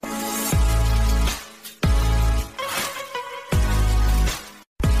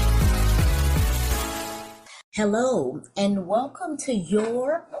Hello, and welcome to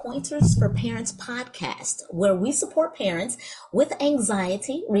your Pointers for Parents podcast, where we support parents with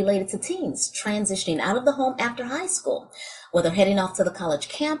anxiety related to teens transitioning out of the home after high school, whether heading off to the college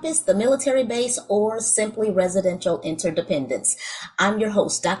campus, the military base, or simply residential interdependence. I'm your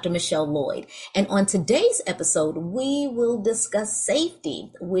host, Dr. Michelle Lloyd, and on today's episode, we will discuss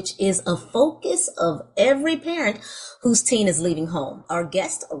safety, which is a focus of every parent whose teen is leaving home. Our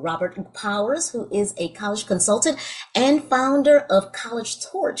guest, Robert Powers, who is a college consultant and founder of College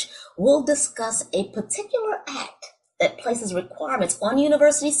Torch, will discuss a particular act that places requirements on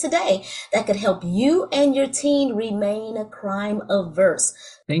universities today that could help you and your teen remain crime averse.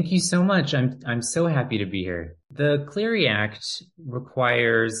 Thank you so much. I'm so happy to be here. The Clery Act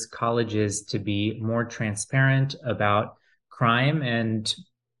requires colleges to be more transparent about crime and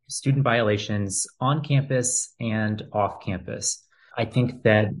student violations on campus and off campus. I think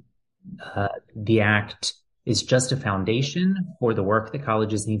that the act is just a foundation for the work that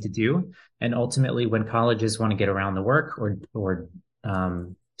colleges need to do. And ultimately, when colleges want to get around the work or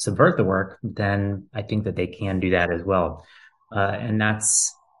subvert the work, then I think that they can do that as well. And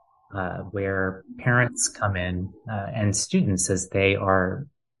that's where parents come in and students, as they are,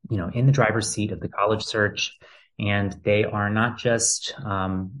 in the driver's seat of the college search. And they are not just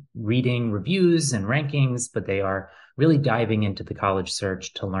reading reviews and rankings, but they are really diving into the college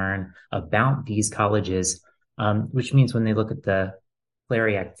search to learn about these colleges, which means when they look at the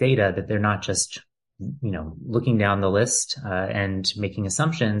Clery Act data, that they're not just, looking down the list and making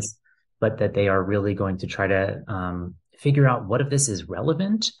assumptions, but that they are really going to try to figure out what if this is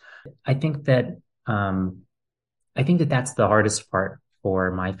relevant. I think that that's the hardest part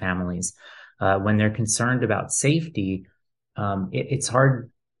for my families. When they're concerned about safety, it's hard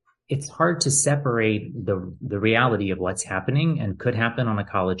to separate the reality of what's happening and could happen on a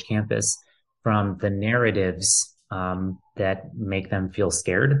college campus from the narratives that make them feel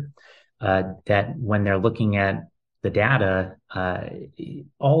scared. That when they're looking at the data,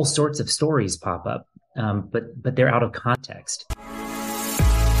 all sorts of stories pop up, but they're out of context.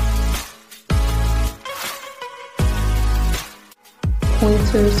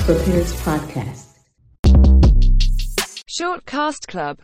 Pointers for Parents podcast. Short Cast Club.